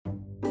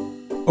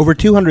Over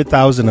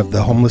 200,000 of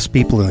the homeless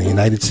people in the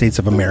United States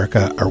of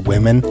America are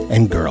women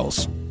and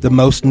girls. The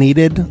most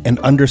needed and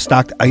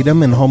understocked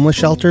item in homeless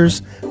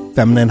shelters,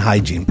 feminine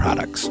hygiene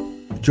products.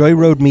 Joy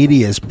Road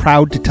Media is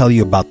proud to tell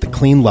you about the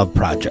Clean Love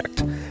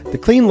Project. The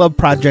Clean Love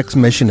Project's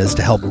mission is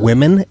to help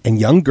women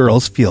and young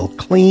girls feel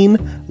clean,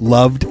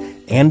 loved,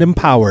 and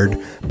empowered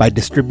by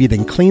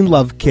distributing Clean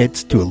Love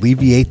kits to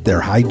alleviate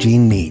their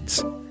hygiene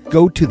needs.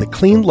 Go to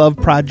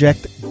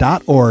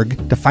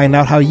thecleanloveproject.org to find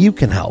out how you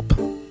can help.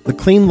 The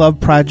Clean Love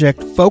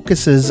Project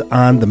focuses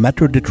on the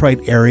Metro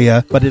Detroit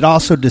area, but it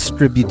also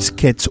distributes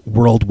kits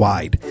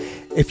worldwide.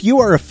 If you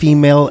are a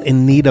female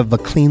in need of a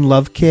Clean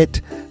Love kit,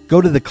 go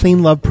to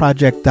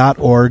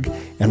thecleanloveproject.org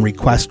and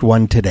request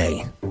one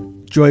today.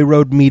 Joy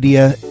Road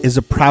Media is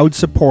a proud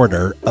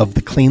supporter of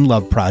the Clean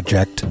Love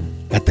Project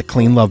at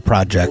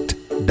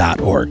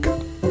thecleanloveproject.org.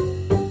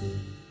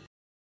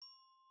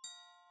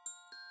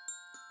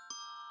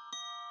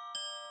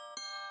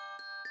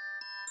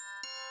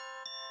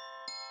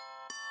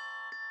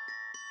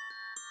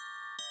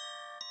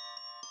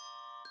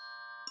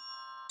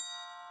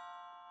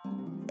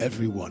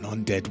 Everyone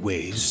on Dead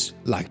Ways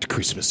liked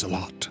Christmas a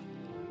lot.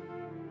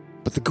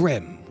 But the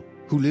Grem,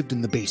 who lived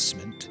in the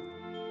basement,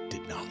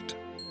 did not.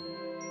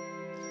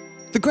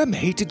 The Grem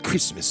hated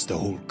Christmas the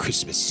whole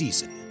Christmas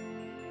season.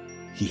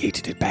 He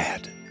hated it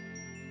bad,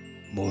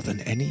 more than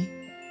any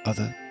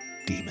other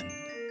demon.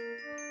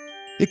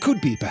 It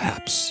could be,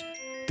 perhaps,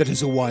 that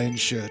his Hawaiian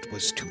shirt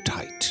was too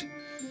tight.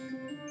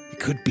 It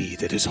could be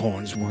that his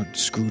horns weren't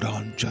screwed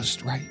on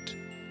just right.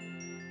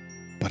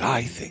 But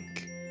I think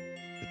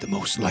the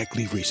most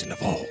likely reason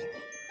of all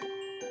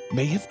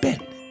may have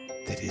been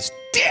that his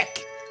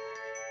dick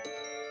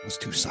was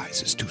 2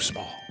 sizes too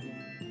small.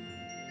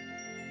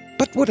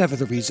 But whatever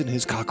the reason,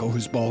 his cock or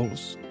his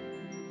balls,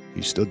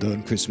 he stood there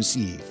on Christmas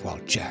Eve while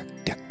Jack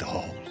decked the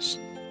halls.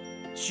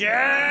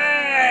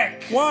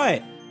 Jack!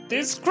 What?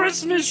 This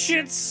Christmas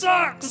shit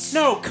sucks!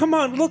 No, come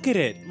on, look at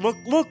it.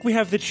 Look, we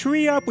have the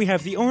tree up, we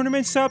have the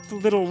ornaments up, the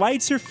little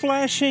lights are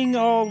flashing,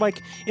 all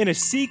like in a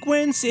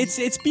sequence.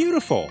 It's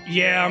beautiful.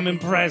 Yeah, I'm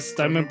impressed.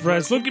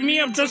 Look at me,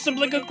 I'm dressed up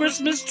like a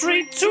Christmas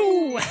tree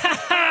too!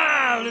 Ha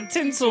ha! The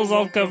tinsel's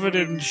all covered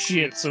in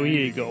shit, so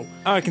here you go.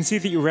 Oh, I can see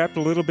that you wrapped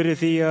a little bit of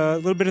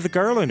the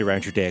garland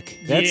around your dick.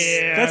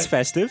 That's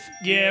festive.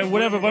 Yeah,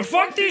 whatever, but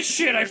fuck this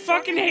shit! I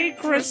fucking hate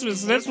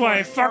Christmas, that's why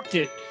I fucked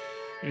it.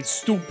 It's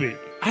stupid.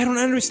 I don't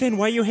understand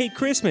why you hate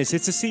Christmas.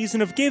 It's a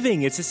season of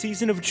giving. It's a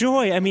season of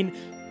joy. I mean,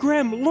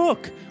 Grem,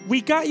 look.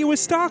 We got you a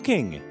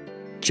stocking.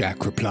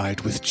 Jack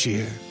replied with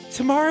cheer.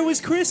 Tomorrow is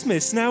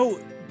Christmas. Now,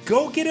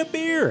 go get a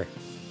beer.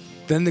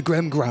 Then the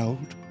Grem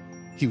growled.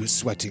 He was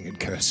sweating and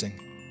cursing.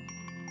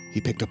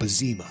 He picked up a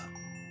Zima,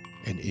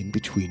 and in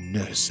between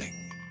nursing,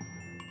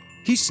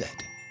 he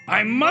said,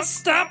 I must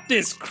stop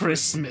this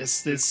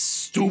Christmas, this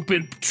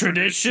stupid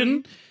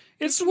tradition.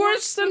 It's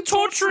worse than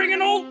torturing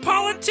an old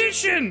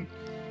politician.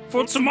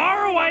 For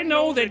tomorrow I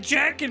know that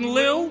Jack and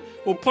Lil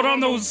will put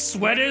on those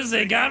sweaters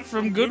they got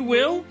from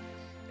Goodwill.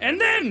 And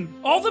then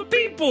all the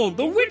people,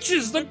 the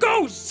witches, the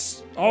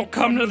ghosts, all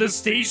come to the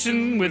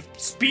station with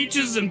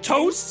speeches and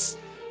toasts.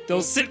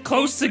 They'll sit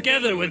close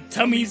together with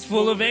tummies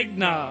full of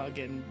eggnog.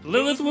 And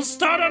Lilith will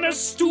start on a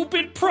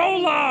stupid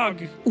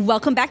prologue.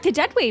 Welcome back to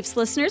Dead Waves,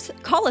 listeners.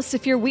 Call us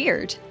if you're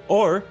weird.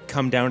 Or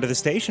come down to the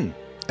station.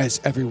 As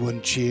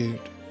everyone cheered.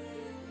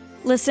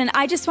 Listen,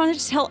 I just wanted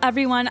to tell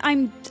everyone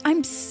I'm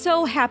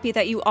so happy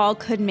that you all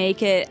could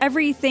make it.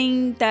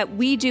 Everything that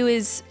we do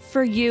is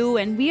for you,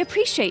 and we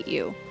appreciate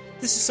you.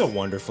 This is so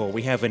wonderful.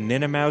 We have a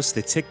Ninnamouse,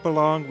 the Tick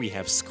Belong. We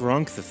have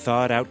Skrunk, the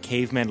thawed-out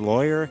caveman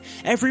lawyer.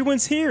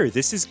 Everyone's here.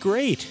 This is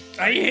great.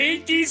 I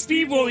hate these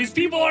people. These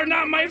people are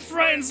not my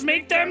friends.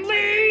 Make them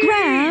leave.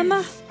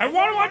 Grem! I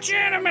want to watch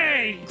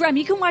anime. Grem,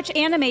 you can watch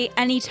anime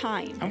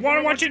anytime. I want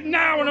to watch it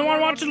now, and I want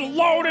to watch it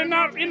alone and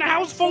not in a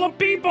house full of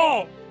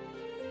people.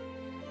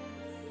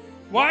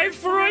 Why,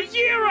 for a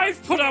year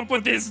I've put up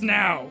with this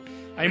now.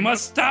 I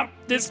must stop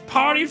this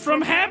party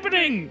from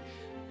happening.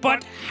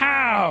 But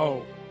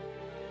how?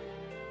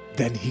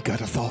 Then he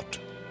got a thought.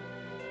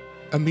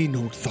 A mean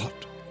old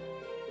thought.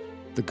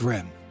 The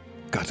Grem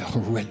got a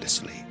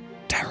horrendously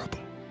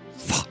terrible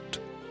thought.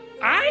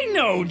 I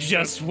know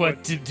just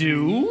what to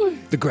do.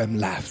 The Grem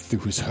laughed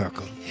through his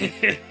hurkle.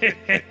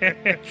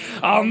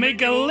 I'll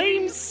make a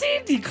lame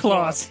Santa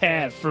Claus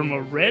hat from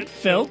a red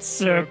felt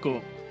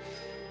circle.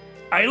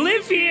 I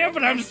live here,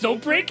 but I'm still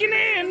breaking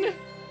in.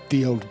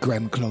 The old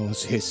Grem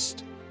Claus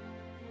hissed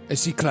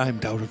as he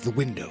climbed out of the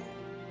window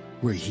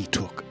where he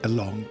took a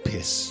long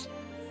piss.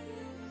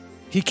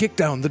 He kicked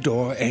down the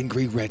door,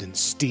 angry, red, and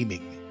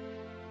steaming.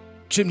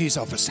 Chimneys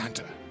are for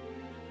Santa.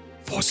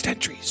 Forced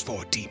entries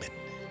for a demon.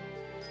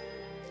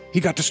 He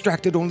got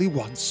distracted only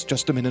once,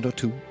 just a minute or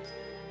two.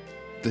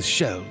 The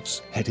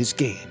shelves had his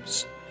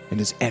games and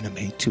his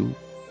anime, too.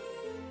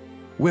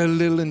 Where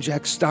Lil and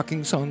Jack's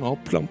stockings hung all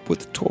plump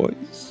with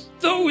toys.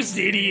 Those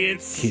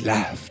idiots! He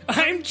laughed.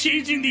 I'm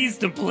changing these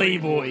to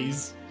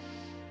Playboys.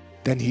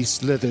 Then he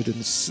slithered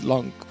and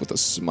slunk with a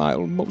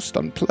smile most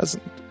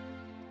unpleasant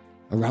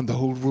around the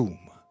whole room,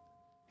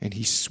 and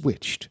he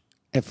switched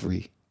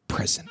every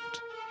present.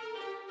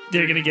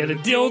 They're gonna get a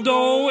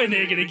dildo, and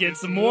they're gonna get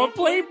some more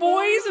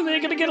Playboys, and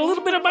they're gonna get a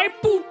little bit of my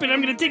poop, and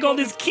I'm gonna take all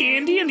this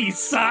candy and these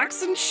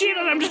socks and shit,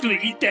 and I'm just gonna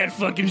eat that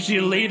fucking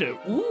shit later.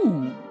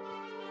 Ooh.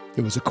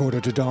 It was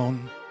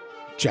 1:45.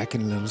 Jack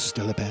and Lil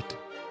still abed.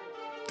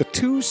 The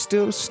two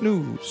still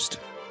snoozed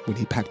when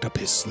he packed up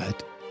his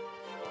sled.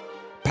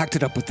 Packed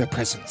it up with their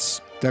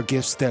presents, their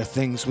gifts, their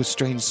things with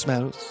strange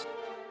smells.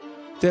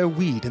 Their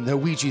weed and their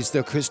Ouijas,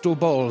 their crystal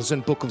balls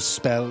and book of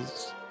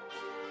spells.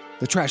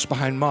 The trash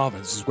behind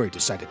Marvin's is where he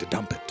decided to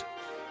dump it.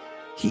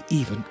 He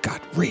even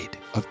got rid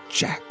of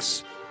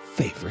Jack's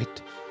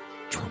favorite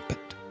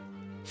trumpet.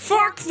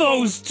 Fuck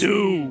those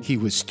two! He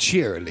was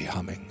cheerily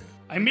humming.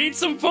 I made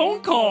some phone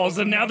calls,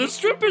 and now the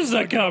strippers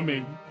are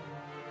coming.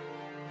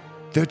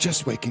 They're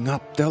just waking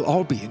up. They'll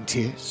all be in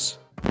tears.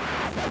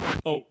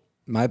 Oh.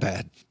 My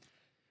bad.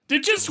 They're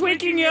just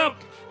waking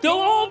up. They'll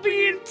all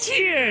be in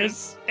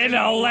tears. And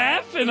I'll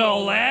laugh and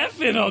I'll laugh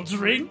and I'll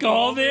drink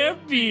all their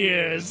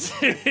beers.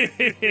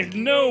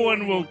 No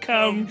one will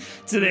come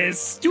to their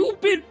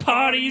stupid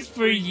parties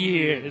for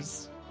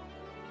years.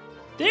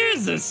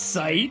 There's a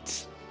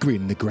sight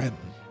Grinned the Grem.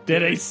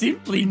 that I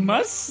simply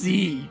must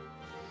see.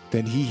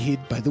 Then he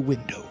hid by the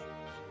window,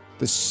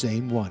 the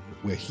same one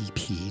where he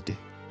peed.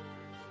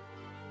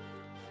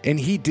 And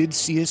he did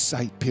see a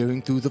sight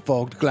peering through the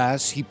fogged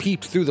glass. He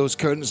peeped through those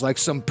curtains like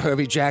some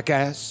pervy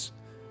jackass.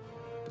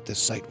 But the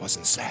sight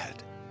wasn't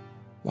sad.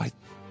 Why,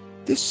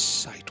 this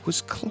sight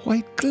was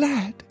quite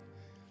glad.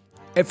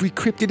 Every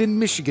cryptid in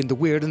Michigan, the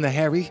weird and the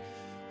hairy,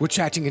 were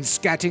chatting and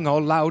scatting all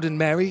loud and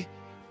merry.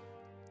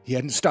 He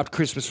hadn't stopped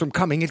Christmas from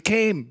coming, it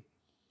came.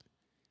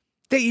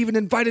 They even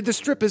invited the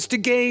strippers to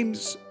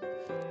games.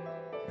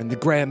 And the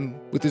Grem,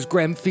 with his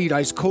Grem feet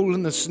ice cold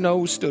in the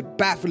snow, stood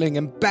baffling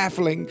and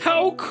baffling.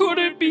 How could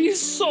it be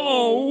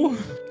so?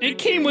 It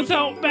came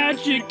without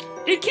magic.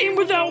 It came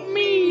without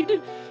mead.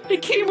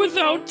 It came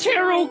without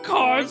tarot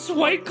cards,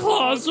 white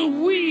claws, or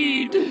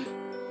weed.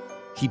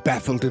 He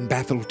baffled and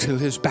baffled till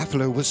his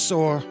baffler was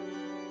sore.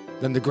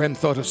 Then the Grem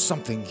thought of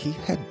something he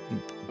hadn't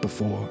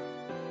before.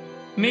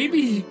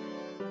 Maybe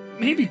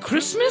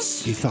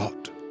Christmas He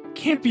thought,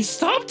 can't be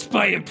stopped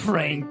by a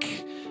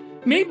prank.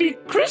 Maybe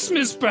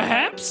Christmas,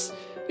 perhaps,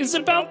 is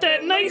about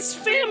that nice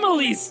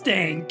family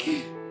stank.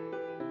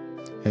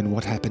 and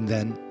what happened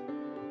then?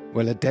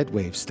 Well, at Dead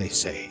Waves, they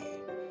say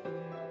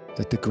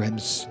that the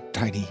Grem's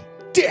tiny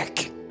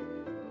dick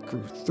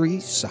grew 3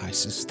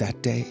 sizes that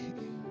day.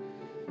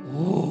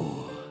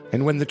 Ooh.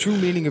 And when the true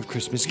meaning of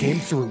Christmas came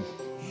through,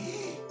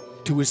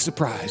 to his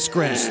surprise,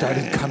 Grem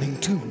started coming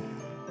too.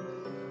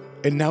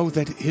 And now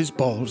that his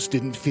balls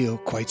didn't feel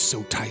quite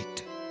so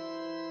tight,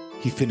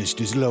 he finished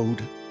his load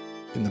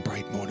in the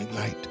bright morning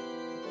light.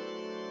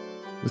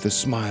 With a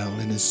smile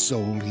in his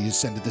soul, he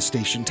ascended the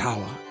station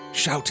tower,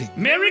 shouting,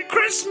 Merry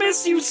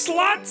Christmas, you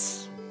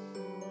sluts!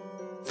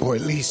 for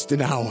at least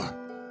an hour.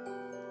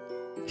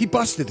 He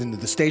busted into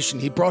the station,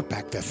 he brought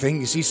back the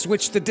things, he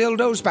switched the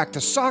dildos back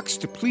to socks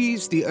to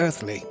please the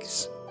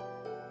earthlings.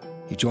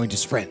 He joined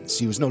his friends,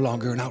 he was no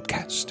longer an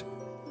outcast.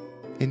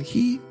 And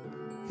he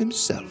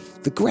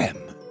himself, the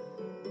Grem,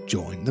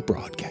 joined the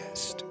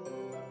broadcast.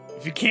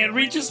 If you can't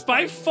reach us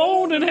by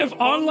phone and have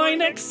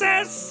online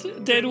access,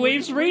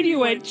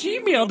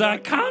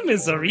 deadwavesradio@gmail.com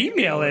is our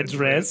email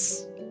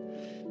address.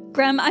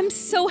 Grem, I'm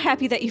so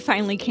happy that you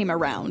finally came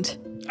around.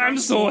 I'm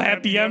so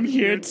happy I'm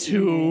here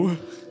too.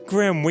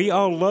 Grem, we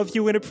all love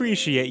you and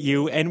appreciate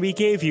you, and we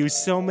gave you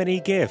so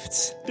many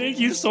gifts. Thank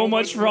you so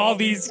much for all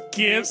these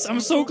gifts. I'm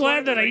so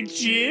glad that I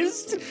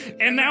jizzed,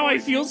 and now I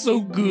feel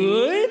so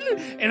good,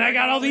 and I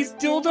got all these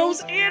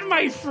dildos and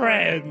my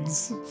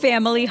friends.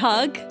 Family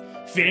hug.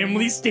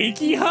 Family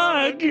steaky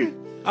hug.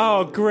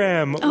 Oh,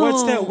 Grem,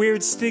 what's Oh. that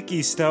weird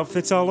sticky stuff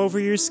that's all over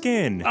your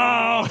skin?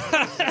 Oh,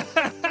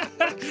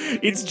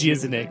 it's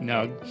jizz and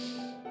eggnog.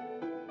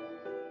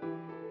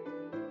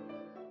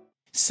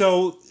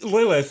 So,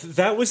 Lilith,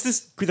 that was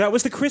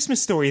the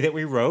Christmas story that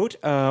we wrote.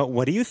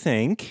 What do you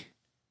think?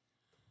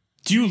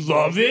 Do you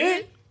love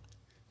it?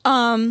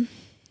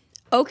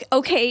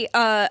 Okay,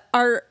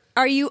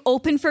 are you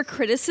open for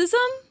criticism?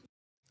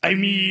 I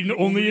mean,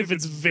 only if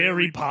it's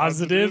very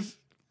positive.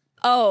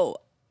 Oh,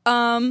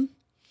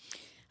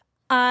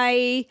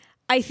 I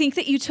think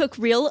that you took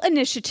real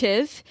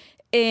initiative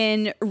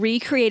in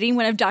recreating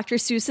one of Dr.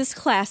 Seuss's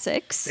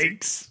classics.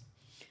 Thanks.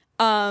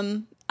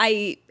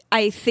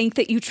 I think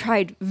that you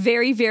tried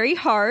very, very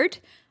hard.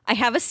 I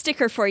have a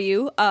sticker for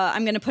you.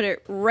 I'm going to put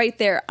it right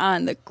there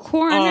on the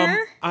corner.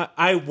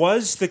 I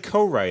was the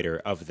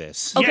co-writer of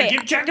this. Okay. Yeah,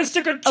 give Jack a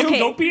sticker too. Okay.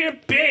 Don't be a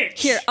bitch.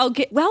 Here,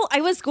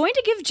 I was going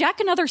to give Jack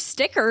another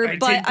sticker, I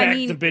but take back I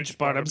mean, the bitch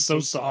part. I'm so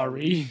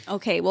sorry.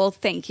 okay, well,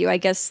 thank you. I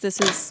guess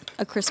this is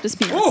a Christmas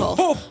miracle.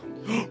 Oh!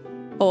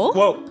 Oh?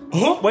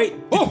 Whoa! Wait!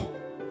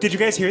 Did you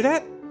guys hear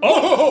that?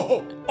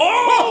 Oh!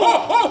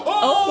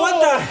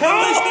 What the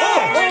hell is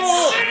that?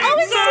 it's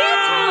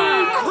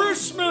Santa!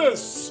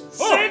 Christmas!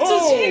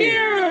 Santa's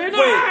here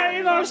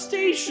in our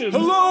station.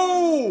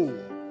 Hello!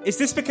 Is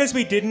this because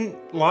we didn't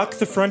lock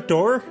the front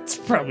door? It's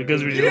probably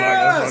because we didn't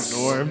lock the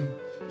front door.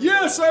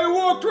 Yes, I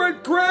walked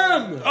right,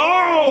 Graham.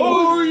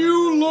 Oh!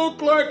 You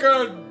look like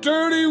a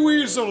dirty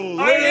weasel.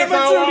 I am a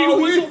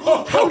dirty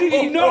weasel. How did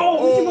he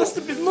know? He must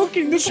have been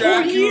looking this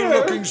Jack, whole year. you're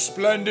looking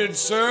splendid,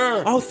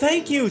 sir. Oh,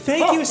 thank you,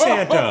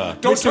 Santa.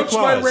 Don't Mr. touch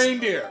my Claus.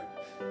 reindeer.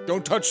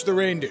 Don't touch the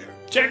reindeer.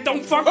 Jack,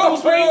 don't fuck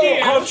those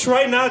reindeer. I'll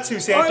try not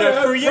to, Santa, I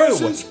have for you.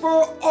 presents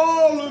for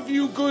all of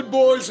you good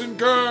boys and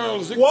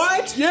girls.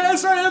 What?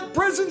 Yes, I have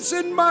presents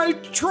in my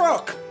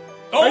truck.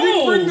 Oh. I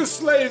didn't bring the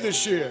sleigh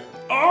this year.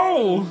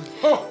 Oh!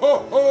 Ho,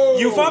 ho, ho.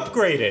 You've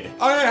upgraded.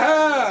 I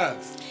have.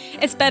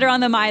 It's better on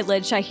the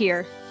mileage, I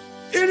hear.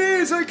 It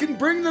is. I can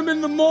bring them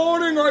in the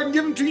morning or I can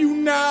give them to you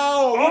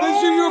now. What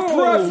is in your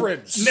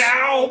preference?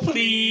 Now,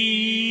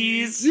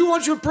 please. You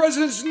want your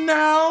presents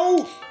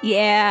now?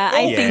 Yeah,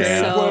 I think Okay,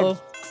 so.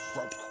 well,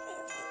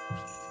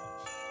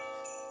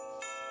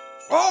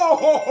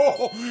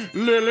 Oh,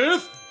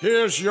 Lilith,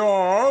 here's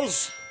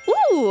yours.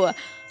 Ooh,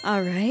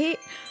 all right.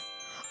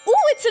 Ooh,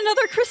 it's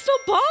another crystal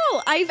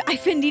ball.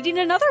 I've been needing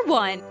another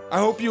one. I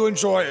hope you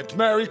enjoy it.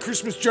 Merry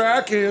Christmas,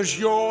 Jack. Here's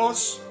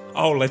yours.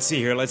 Oh, let's see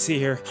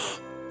here.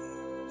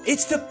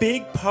 It's the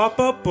Big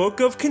Papa Book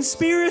of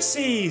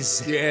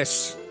Conspiracies.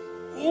 Yes.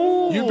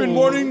 Ooh. You've been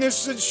wanting this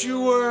since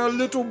you were a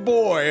little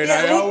boy, and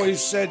Yeah, I look.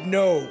 always said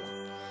no.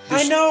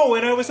 I know,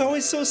 and I was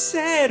always so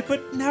sad,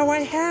 but now I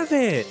have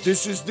it.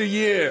 This is the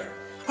year.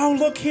 Oh,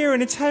 look here,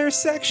 an entire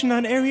section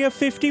on Area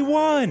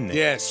 51.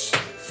 Yes.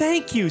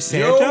 Thank you,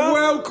 Santa. You're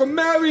welcome.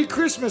 Merry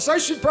Christmas. I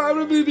should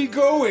probably be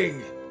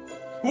going.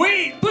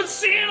 Wait, but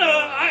Santa,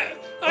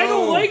 I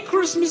don't Oh. like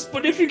Christmas,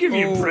 but if you give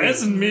me a Oh.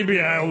 present, maybe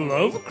I'll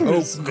love Oh,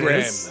 Christmas.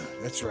 Graham.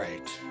 That's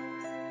right.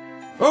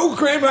 Oh,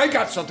 Graham, I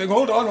got something.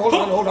 Hold on.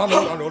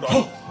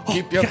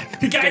 Keep your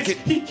Guys, dick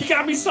he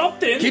got me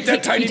something. Keep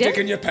that tiny did? dick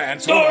in your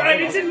pants. Hold All on, right,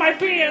 hold it's on. in my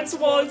pants.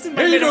 Well, it's in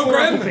my Here you go,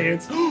 metaphorical Graham.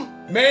 pants.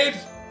 Made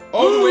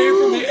all the way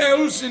from the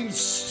elves in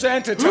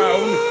Santa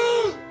Town.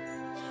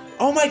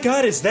 Oh my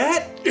God, is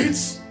that?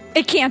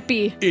 It can't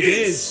be. It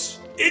is.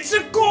 It's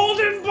a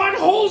golden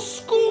butthole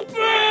scooper.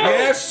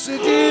 Yes, it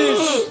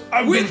is.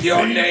 I'm With gonna your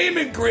faint. name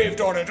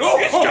engraved on it. Oh,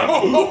 It's got-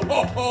 I'm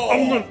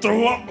gonna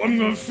throw up. I'm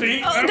gonna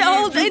faint. Oh, I'm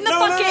no, gonna- in the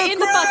bucket, in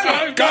the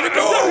bucket. Gotta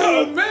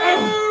go.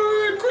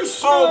 Merry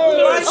Christmas.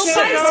 Oh, bye,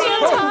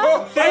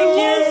 Santa.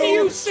 Thank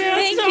you, Santa.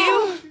 Thank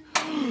you.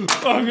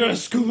 I'm gonna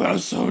scoop out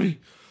somebody.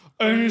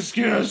 I'm gonna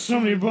scare so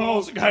many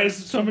balls. Guys,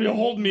 somebody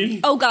hold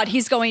me. Oh God,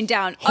 he's going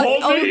down. Hold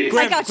me.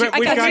 I got you. Graham, I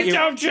we've got got you. you.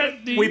 Down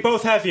gently. We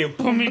both have you.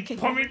 Put me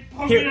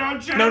down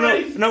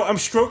gently. No, I'm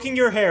stroking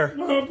your hair.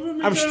 Put me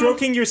I'm down.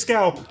 stroking your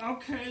scalp.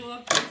 Okay,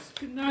 love.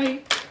 Good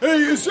night. Hey,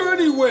 is there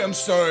any way? I'm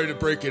sorry to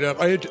break it up.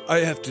 I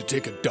have to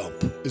take a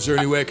dump. Is there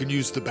any way I can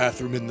use the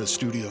bathroom in the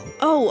studio?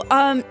 Oh,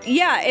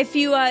 yeah. If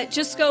you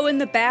just go in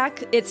the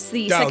back, it's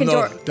the Down second the-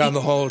 door. down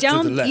the hall to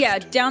down, the left. Yeah,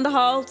 down the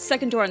hall,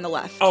 second door on the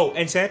left. Oh,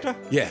 and Santa?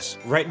 Yes.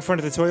 Right in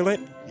front of the toilet?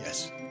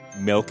 Yes.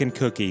 Milk and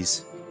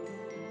cookies.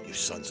 You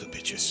sons of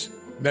bitches.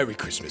 Merry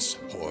Christmas,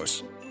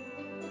 horse.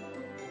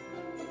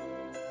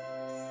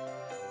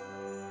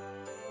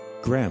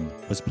 Graham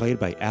was played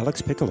by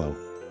Alex Piccolo.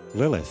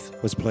 Lilith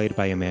was played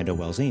by Amanda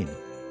Welzine.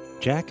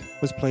 Jack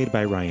was played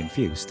by Ryan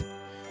Fust.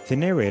 The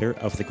narrator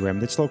of The Graham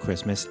That Stole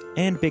Christmas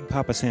and Big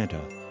Papa Santa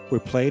were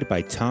played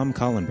by Tom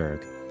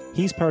Collenberg.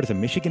 He's part of the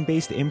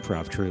Michigan-based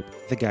improv troupe,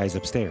 The Guys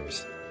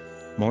Upstairs.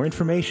 More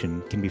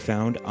information can be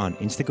found on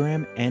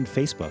Instagram and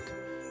Facebook.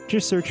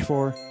 Just search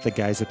for The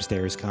Guys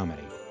Upstairs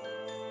Comedy.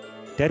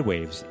 Dead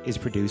Waves is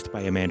produced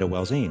by Amanda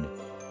Welzine.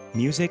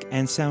 Music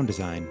and sound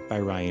design by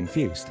Ryan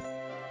Fust.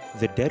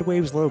 The Dead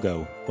Waves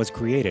logo was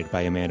created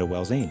by Amanda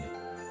Welzine.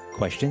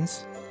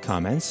 Questions?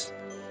 Comments?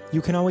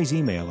 You can always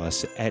email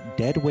us at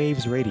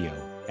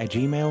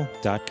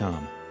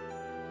deadwavesradio@gmail.com.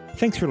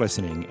 Thanks for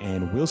listening,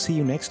 and we'll see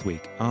you next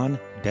week on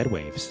Dead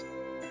Waves.